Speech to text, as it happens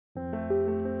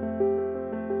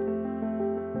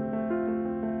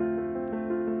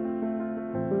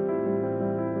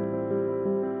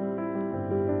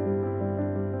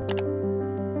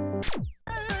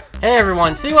Hey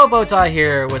everyone, CwheelBowTie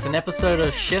here with an episode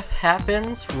of Shift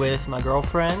Happens with my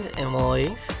girlfriend,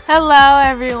 Emily. Hello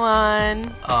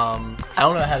everyone. I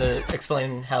don't know how to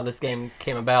explain how this game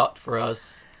came about for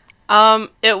us.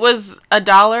 It was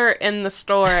 $1 in the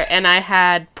store and I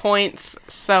had points,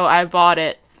 so I bought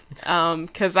it.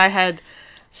 Cause I had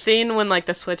seen when like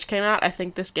the Switch came out. I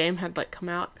think this game had like come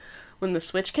out when the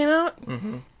Switch came out.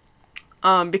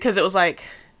 Mm-hmm. Because it was like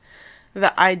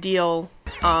the ideal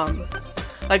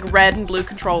like red and blue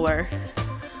controller.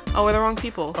 Oh, we're the wrong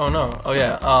people. Oh no. Oh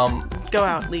yeah. Go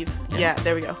out, leave. Yeah,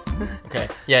 there we go. Okay.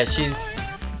 Yeah, she's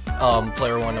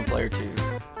player 1 and player 2.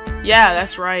 Yeah,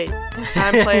 that's right.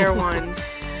 I'm player 1.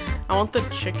 I want the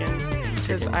chicken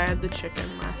because I had the chicken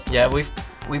last time. Yeah,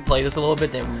 we played this a little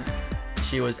bit, then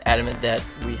she was adamant that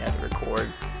we had to record.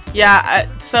 Yeah,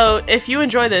 so if you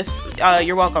enjoy this,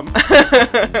 you're welcome.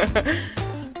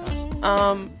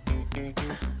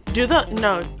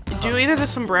 Do either the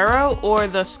sombrero or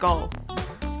the skull.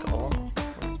 Skull?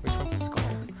 Which one's the skull?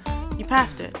 You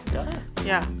passed it. Got it?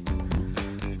 Yeah.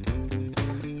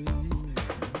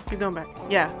 You're going back.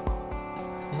 Yeah.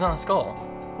 It's not a skull.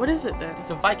 What is it then?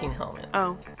 It's a Viking helmet.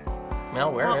 Oh. I mean,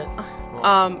 I'll wear it.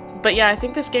 But yeah, I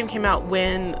think this game came out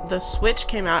when the Switch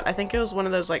came out. I think it was one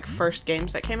of those like first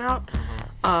games that came out.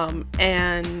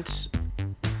 And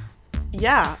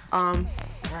yeah. Alright,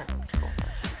 cool.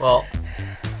 Well,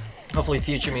 hopefully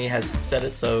future me has set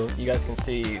it so you guys can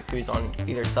see who's on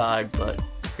either side, but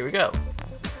here we go.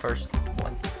 First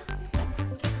one.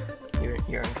 You're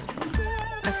in control.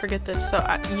 I forget this, so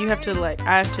you have to I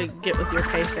have to get with your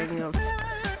pacing of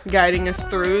guiding us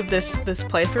through this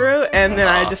playthrough, and then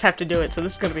I just have to do it, so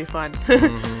this is gonna be fun.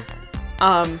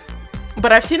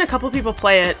 But I've seen a couple people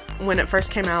play it when it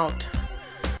first came out,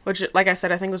 which, like I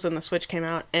said, I think was when the Switch came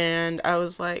out, and I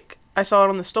was like, I saw it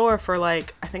on the store for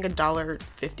like, I think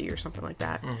 $1.50 or something like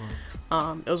that.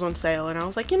 It was on sale, and I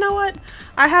was like, you know what?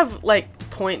 I have like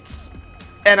points,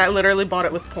 and I literally bought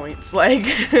it with points, like.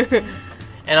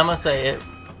 And I'm gonna say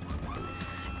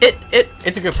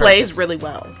it's a good plays purchase. really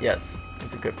well. Yes,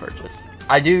 it's a good purchase.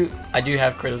 I do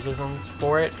have criticisms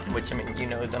for it, which I mean you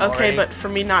know them Okay, already. but for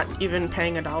me not even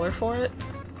paying $1 for it.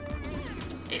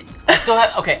 I still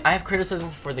have I have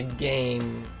criticisms for the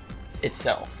game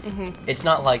itself. It's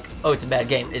not like, oh, it's a bad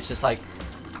game. It's just like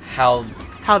how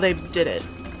they did it.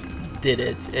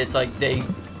 It's like they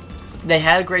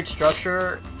had a great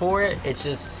structure for it. It's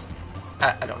just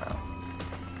I don't know.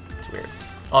 It's weird.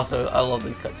 Also, I love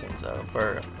these cutscenes though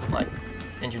for like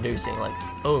introducing like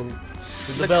the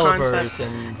developers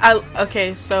and.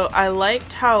 Okay, so I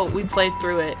liked how we played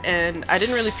through it, and I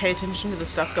didn't really pay attention to the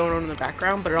stuff going on in the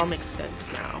background, but it all makes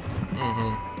sense now.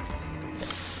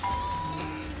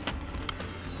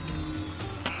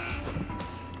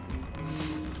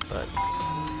 But,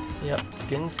 yep,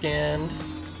 getting scanned.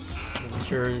 Making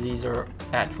sure these are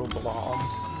actual blobs.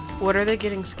 What are they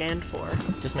getting scanned for?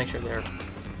 Just make sure they're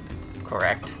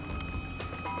correct.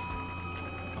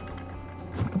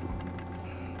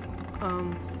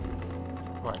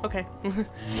 What? Okay.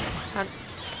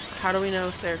 How do we know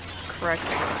if they're correct?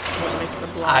 What makes a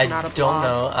blob not a blob? I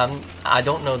don't know. I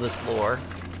don't know this lore.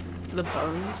 The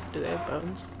bones? Do they have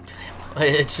bones?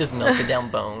 It's just melted down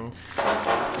bones.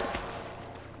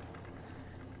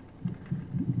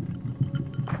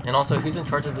 And also, who's in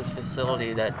charge of this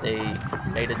facility that they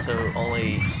made it so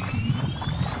only,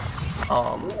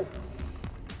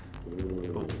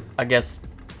 I guess,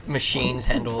 machines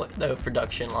handle the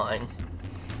production line?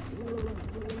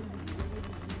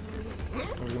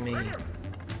 Look at me.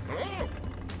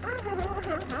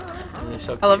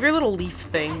 So I love your little leaf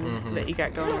thing that you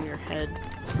got going on your head.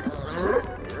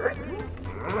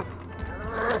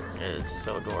 It is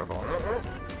so adorable.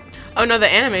 Oh no,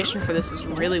 the animation for this is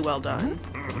really well done.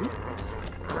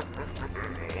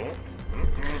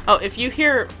 Oh, if you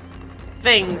hear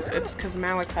things, it's because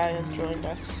Malachi has joined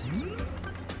us.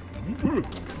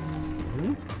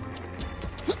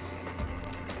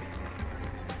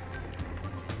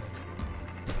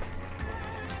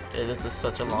 Yeah, this is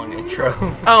such a long intro.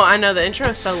 Oh, I know, the intro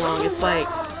is so long, it's like,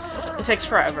 it takes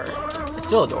forever. It's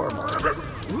still adorable.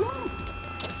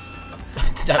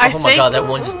 Oh my god, that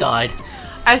one just died.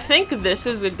 I think this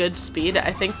is a good speed.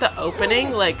 I think the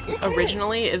opening, like,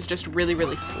 originally is just really,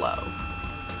 really slow.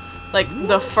 Like,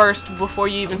 the first, before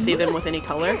you even see them with any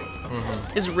color,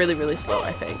 is really, really slow,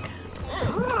 I think.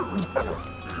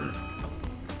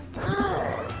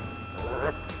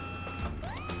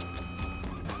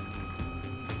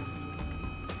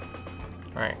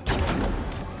 Alright.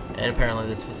 And apparently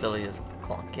this facility is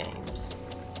Clonk Games.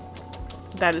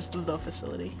 That is the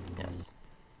facility. Yes.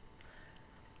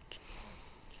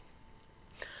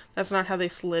 That's not how they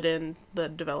slid in the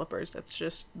developers. That's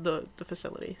just the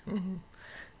facility.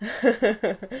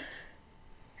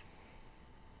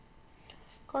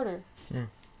 Carter,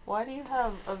 why do you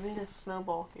have a Venus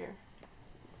snowball here?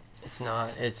 It's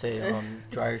not. It's a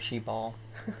dryer sheet ball.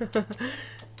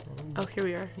 Oh, here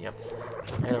we are. Yep.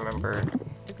 I gotta remember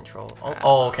the control.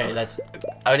 Oh, okay. That's.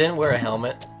 I didn't wear a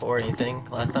helmet or anything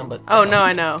last time, but. Oh no,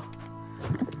 I know.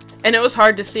 And it was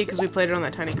hard to see because we played it on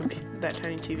that tiny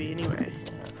TV anyway.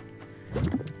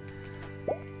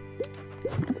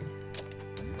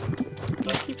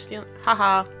 You keep stealing.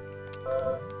 Haha.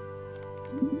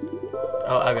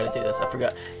 Oh, I gotta do this. I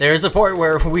forgot. There's a part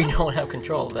where we don't have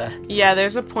control of that. Yeah,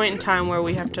 there's a point in time where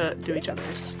we have to do each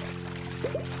other's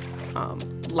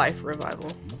life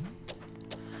revival.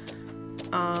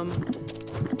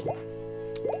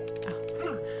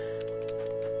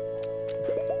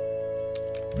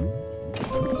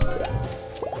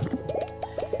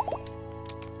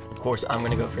 Of course, I'm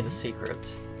gonna go for the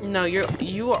secrets. No,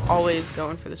 you are always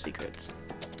going for the secrets.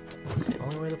 It's the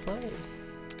only way to play.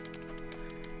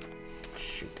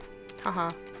 Shoot.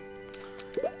 Haha.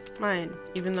 Mine.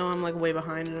 Even though I'm like way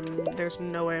behind and there's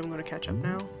no way I'm gonna catch up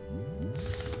now.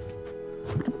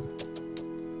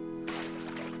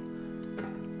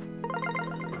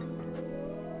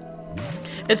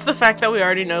 It's the fact that we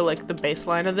already know like the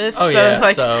baseline of this. Oh so, yeah,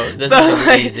 like, so this is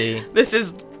gonna be easy. This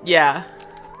is, yeah.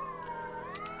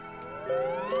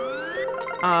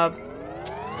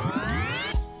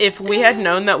 If we had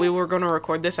known that we were going to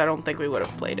record this, I don't think we would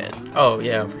have played it. Oh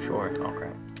yeah, for sure. Oh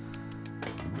crap.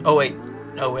 Oh wait.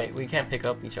 Oh wait, we can't pick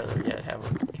up each other yet,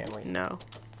 can we? No.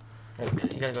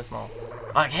 You gotta go small.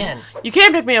 Oh, I can! You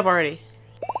can pick me up already.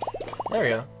 There we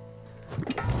go.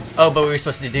 Oh, but we were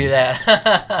supposed to do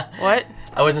that. What?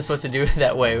 I wasn't supposed to do it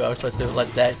that way. I was supposed to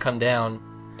let that come down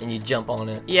and you jump on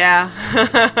it. Yeah.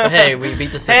 But hey, we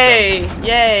beat the system. Hey,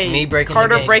 yay. Me breaking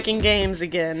Carter the game. breaking games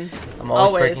again. I'm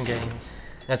always breaking games.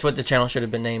 That's what the channel should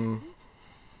have been named.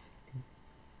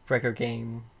 Breaker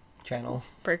Game Channel.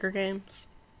 Breaker Games.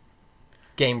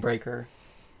 Game Breaker.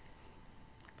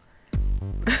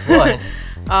 What?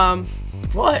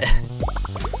 What?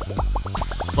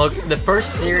 Look, the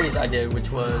first series I did, which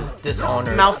was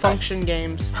Dishonored. Malfunction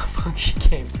games. Malfunction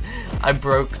games. I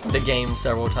broke the game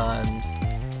several times.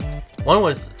 One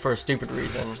was for a stupid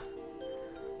reason.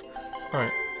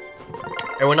 Alright.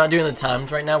 And we're not doing the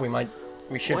times right now.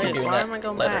 We should be doing why that am I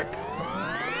going later. back?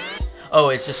 Oh,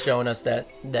 it's just showing us that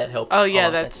helps. Oh yeah,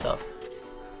 all that's that stuff.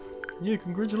 Yeah,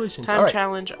 congratulations. Time Alright.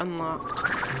 challenge unlocked.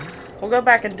 We'll go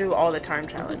back and do all the time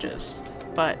challenges,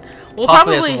 but we'll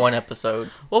Possibly probably as one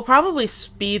episode. We'll probably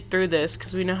speed through this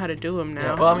because we know how to do them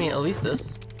now. Yeah, well, I mean, at least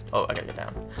this. Oh, I gotta get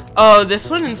down. Oh, this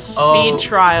one in speed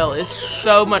trial is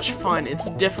so much fun. It's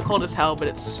difficult as hell, but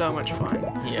it's so much fun.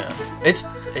 Yeah, it's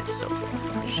so fun.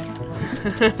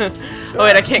 Oh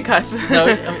wait, I can't cuss. No,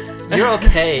 I mean, you're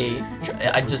okay.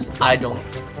 I don't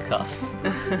cuss.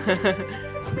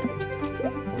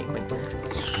 Wink, wink,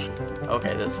 wink.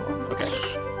 Okay, this one. Okay,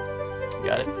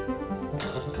 got it.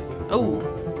 Oh.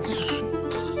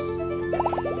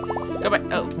 Go back.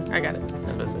 Oh, I got it.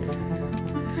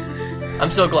 I'm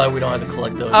so glad we don't have to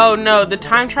collect those. Oh no, the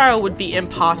time trial would be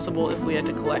impossible if we had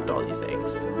to collect all these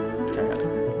things. Okay, I got it.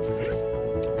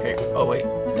 Okay. Oh wait,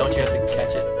 don't you have to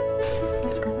catch it?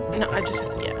 That's right. No, I just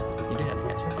have to, yeah. You do have to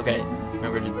catch it. Okay,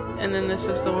 remember to. And then this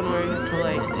is the one where you have to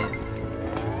like.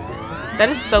 That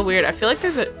is so weird. I feel like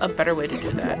there's a better way to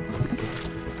do that.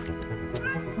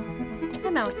 Hey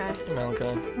Malachi. Hey,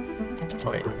 Malachi. Oh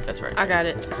wait, that's right. I got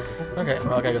it. Okay,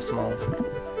 well I gotta go small.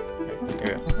 Okay,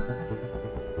 here we go.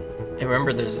 And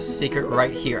remember, there's a secret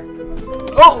right here.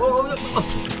 Oh!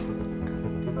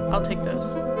 I'll take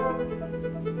those.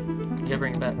 You gotta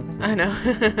bring it back. I know.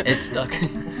 It's stuck.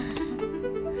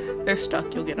 They're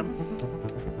stuck. You'll get them.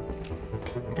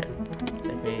 Okay.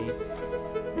 Take me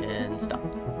and stop.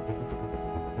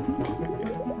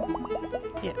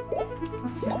 Yeah.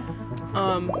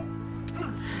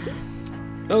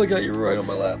 Oh, I got you right on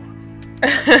my lap.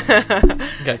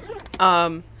 Okay.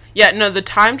 Yeah, no, the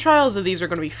time trials of these are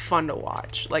going to be fun to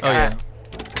watch. Like, oh, yeah.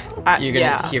 You're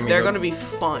gonna hear me they're going to be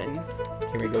fun.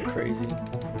 Hear me go crazy.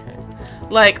 Okay.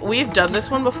 Like, we've done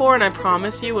this one before, and I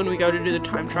promise you, when we go to do the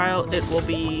time trial, it will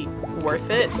be worth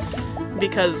it.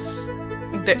 Because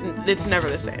it's never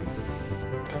the same.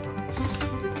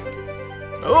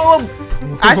 Oh!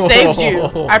 I saved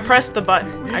you. I pressed the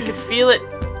button. I could feel it.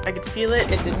 I could feel it.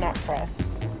 It did not press.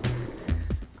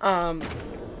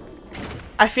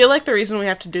 I feel like the reason we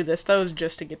have to do this though is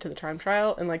just to get to the time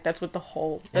trial, and like that's like the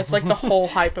whole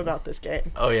hype about this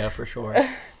game. Oh yeah, for sure.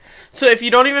 So if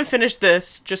you don't even finish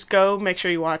this, just go make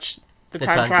sure you watch the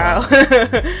time trial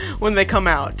when they come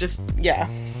out. Just, yeah.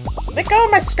 Let go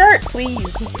of my skirt,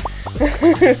 please.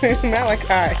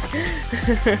 Malachi.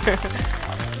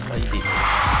 Oh, you beat me.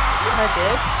 I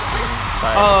did?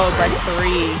 Oh, by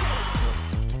 3.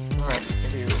 Alright,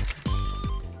 here we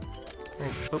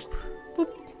go.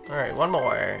 Alright, one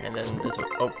more, and then this one.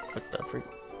 Oh, what the freak?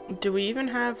 Do we even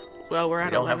have... Well, we're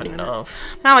at 11 minutes.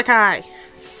 Enough. Malachi!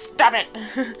 Stop it!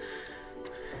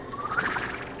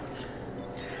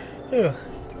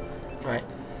 Alright.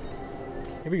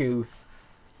 Here we go.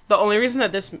 The only reason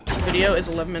that this video is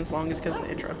 11 minutes long is because of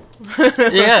the intro.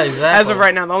 Yeah, exactly. As of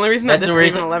right now, the only reason that That's this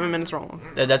is even 11 minutes long.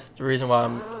 That's the reason why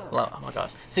I'm... Oh my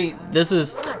gosh. See, this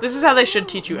is how they should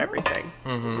teach you everything.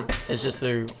 It's just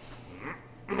through...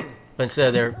 But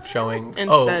instead they're showing,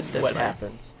 what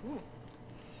happens.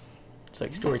 It's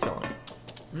like storytelling.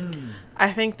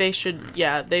 I think they should,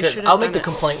 yeah, they should. I'll make the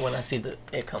complaint when I see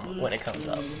when it comes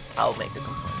up. I'll make the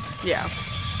complaint. Yeah.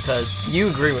 Because you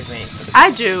agree with me.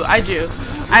 I do. I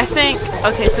think,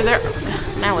 okay, so they're...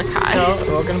 Malachi. No,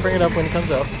 we're going to bring it up when it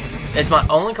comes up. It's my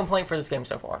only complaint for this game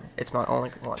so far. It's my only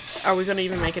complaint. Are we going to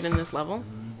even make it in this level?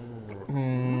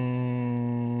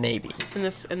 Maybe. In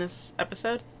this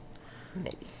episode?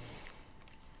 Maybe.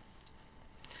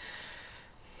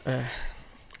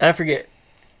 I forget.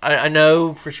 I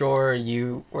know for sure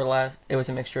you were last. It was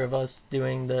a mixture of us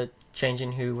doing the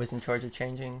changing who was in charge of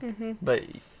changing. But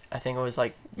I think it was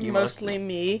like you mostly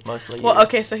me. Mostly you. Well,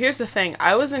 okay, so here's the thing.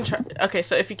 I was in charge. Okay,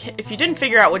 so if you didn't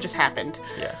figure out what just happened.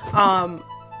 Yeah.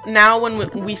 Now when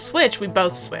we switch, we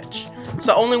both switch.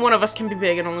 So only one of us can be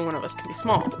big and only one of us can be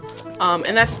small.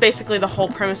 And that's basically the whole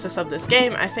premises of this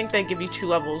game. I think they give you 2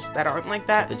 levels that aren't like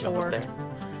that for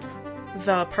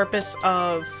the purpose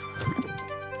of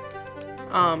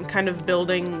kind of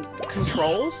building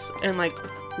controls and like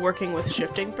working with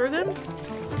shifting through them.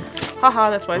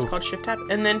 Haha, that's why it's called shift tap.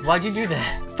 And then why'd you do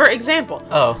that? For example.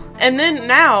 Oh. And then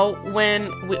now when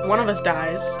one of us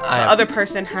dies, the other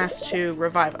person has to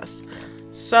revive us.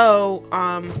 So,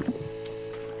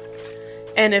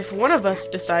 and if one of us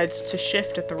decides to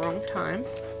shift at the wrong time,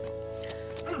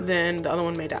 then the other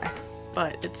one may die.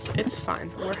 But it's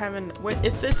fine.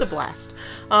 It's a blast.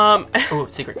 Oh,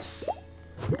 secrets.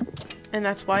 And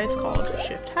that's why it's called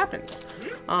Shift Happens.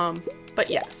 But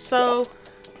yeah, so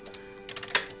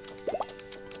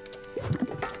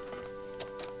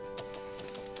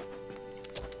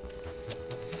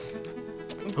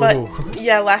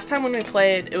yeah, last time when we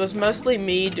played, it was mostly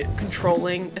me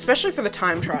controlling, especially for the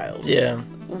time trials. Yeah.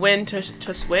 When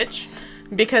to switch,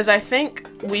 because I think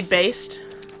we based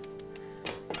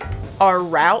our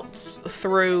routes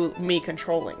through me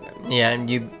controlling them. Yeah, and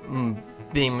you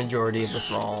being majority of the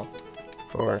small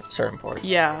for certain parts.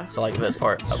 Yeah. So like this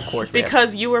part, of course.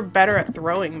 Because you were better at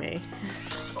throwing me.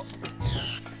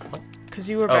 Because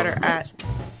you were better at...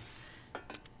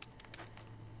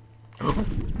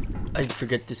 I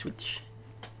forget to switch.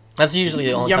 That's usually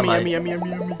the only time yummy.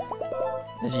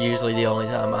 That's usually the only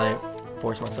time I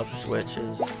force myself to switch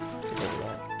is because of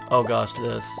that. Oh gosh,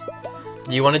 this.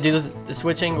 Do you want to do the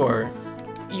switching or?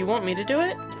 You want me to do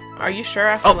it? Are you sure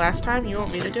after last time you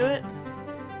want me to do it?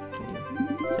 Can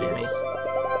you save me?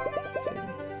 Save me.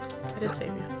 I did save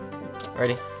you.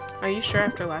 Ready? Are you sure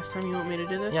after last time you want me to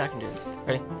do this? Yeah, I can do it.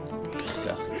 Ready?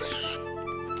 Go.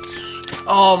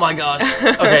 Oh my gosh.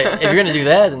 Okay, if you're gonna do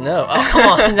that, then no. Oh, come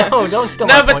on. No, don't steal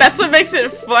my No, but points. that's what makes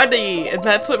it funny. And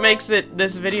that's what makes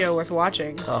this video worth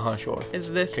watching. Sure.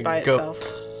 Is this by itself.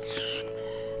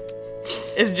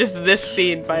 It's just this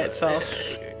scene by itself.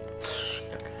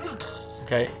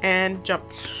 Okay. And jump.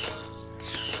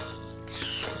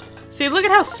 See, look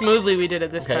at how smoothly we did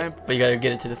it this time. But you gotta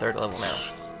get it to the 3rd level now.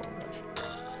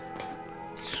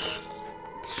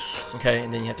 Okay,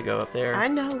 and then you have to go up there. I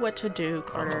know what to do,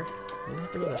 Carter. You didn't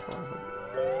have to go that far.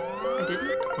 I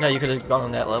didn't? No, you could have gone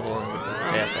on that level and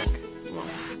I think.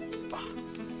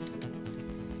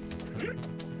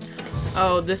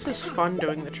 Oh, this is fun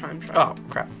doing the time trial. Oh,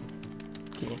 crap.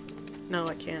 Can you? No,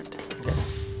 I can't. Okay.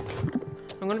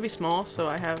 I'm gonna be small, so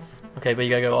I have... Okay, but you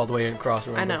gotta go all the way across,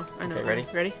 remember? I know. Okay, ready?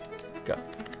 Ready? Go.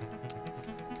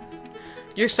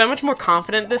 You're so much more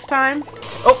confident this time.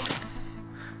 Oh!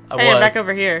 Hey, I'm back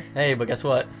over here. Hey, but guess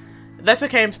what? That's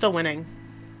okay, I'm still winning.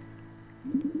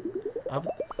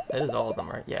 That is all of them,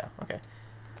 right? Yeah, okay.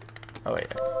 Oh, wait.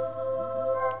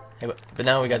 Hey, but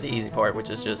now we got the easy part, which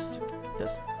is just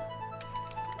this.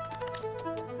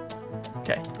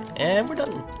 Okay, and we're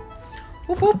done.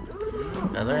 Whoop whoop.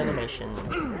 Another animation.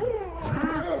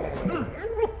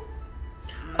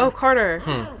 Oh, Carter,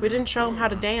 we didn't show him how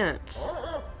to dance.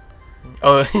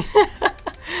 Oh,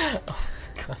 oh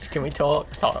gosh, can we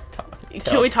talk? Talk.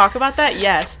 Can we talk about that?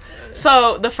 Yes.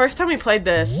 So the first time we played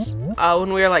this,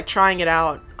 when we were like trying it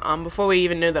out, before we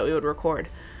even knew that we would record,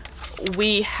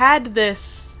 we had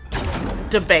this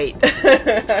debate.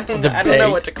 I don't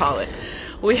know what to call it.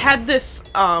 We had this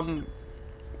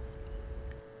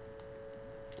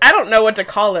I don't know what to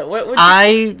call it. What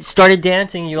I started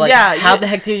dancing. You like, yeah, how the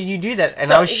heck did you do that?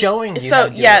 And I was showing you. So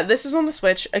yeah, this is on the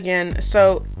Switch again.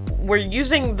 So we're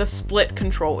using the split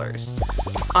controllers.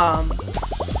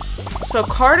 So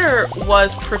Carter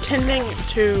was pretending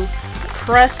to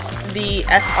press the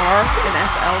SR and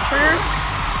SL triggers,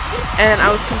 and I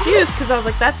was confused because I was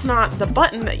like, "That's not the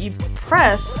button that you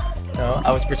press." No,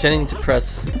 I was pretending to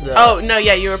press the... Oh no,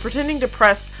 yeah, you were pretending to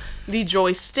press the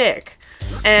joystick.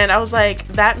 And I was like,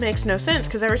 that makes no sense,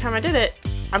 because every time I did it,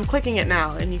 I'm clicking it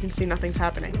now, and you can see nothing's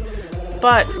happening.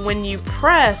 But when you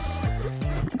press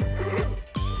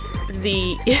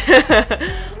the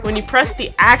when you press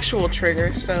the actual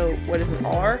trigger, so what is it,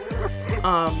 R?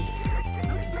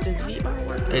 Does ZR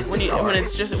work?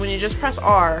 When you just press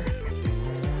R,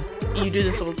 you do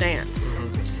this little dance.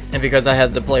 And because I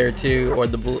had the player 2 or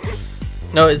the blue,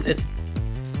 no, it's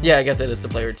yeah, I guess it is the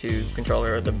player 2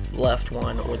 controller, or the left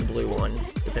one or the blue one,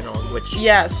 depending on which.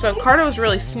 Yeah, so Carter was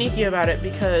really sneaky about it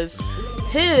because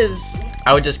his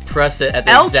I would just press it at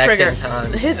the exact same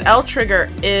time. His L trigger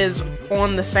is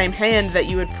on the same hand that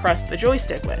you would press the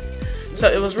joystick with. So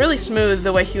it was really smooth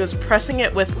the way he was pressing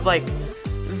it with like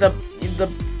the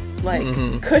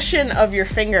cushion of your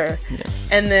finger. Yeah.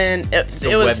 And then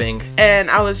it was webbing. And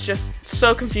I was just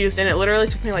so confused, and it literally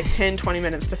took me like 10-20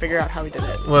 minutes to figure out how he did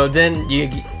it. Well, then you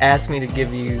asked me to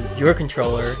give you your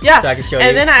controller, yeah, so I could show you.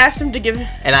 And then I asked him to give.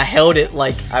 And I held it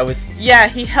like I was. Yeah,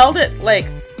 he held it like,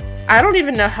 I don't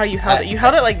even know how you held it. You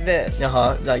held it like this.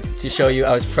 Like to show you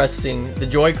I was pressing the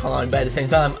Joy-Con, but at the same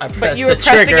time I pressed the trigger. But you were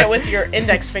pressing it with your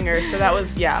index finger, so that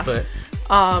was, yeah. But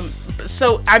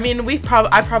so I mean,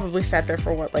 I probably sat there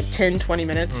for what, like 10-20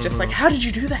 minutes, just like, how did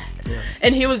you do that? Yeah.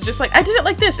 And he was just like, I did it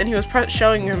like this, and he was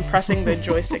showing him pressing the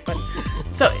joystick button.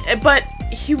 So, but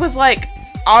he was like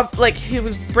he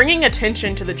was bringing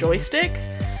attention to the joystick,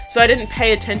 so I didn't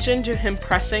pay attention to him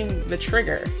pressing the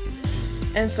trigger,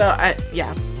 and so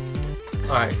yeah.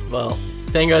 All right, well,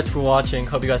 thank you guys for watching.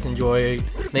 Hope you guys enjoyed.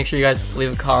 Make sure you guys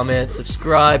leave a comment,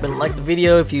 subscribe, and like the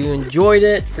video if you enjoyed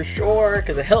it, for sure,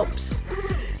 because it helps.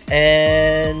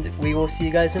 And we will see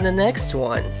you guys in the next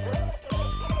one.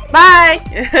 Bye!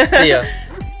 See ya.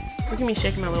 Look at me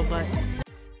shaking my little butt.